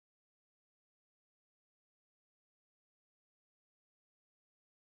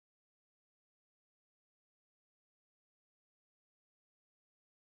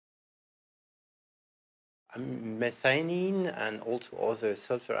methionine and also other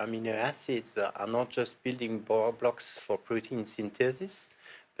sulfur amino acids are not just building blocks for protein synthesis,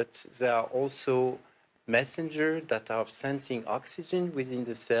 but they are also messengers that are sensing oxygen within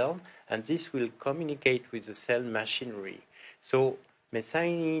the cell, and this will communicate with the cell machinery. So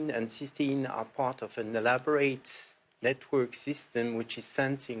methionine and cysteine are part of an elaborate network system which is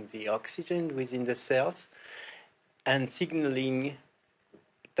sensing the oxygen within the cells and signaling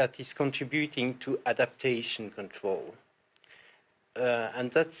that is contributing to adaptation control.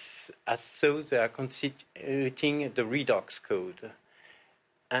 And that's as so they are constituting the redox code.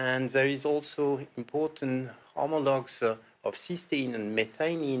 And there is also important homologs of cysteine and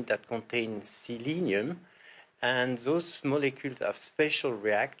methionine that contain selenium, and those molecules have special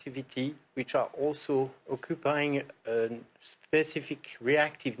reactivity, which are also occupying a specific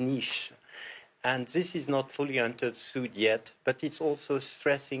reactive niche. And this is not fully understood yet, but it's also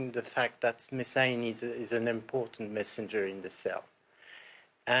stressing the fact that methionine is an important messenger in the cell.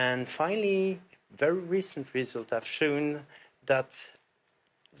 And finally, very recent results have shown that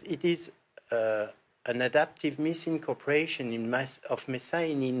it is an adaptive misincorporation of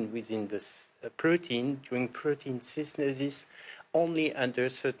methionine within the protein during protein synthesis only under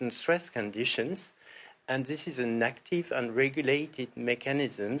certain stress conditions. And this is an active and regulated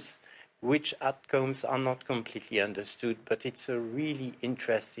mechanisms which outcomes are not completely understood, but it's a really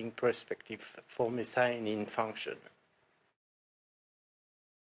interesting perspective for methionine function.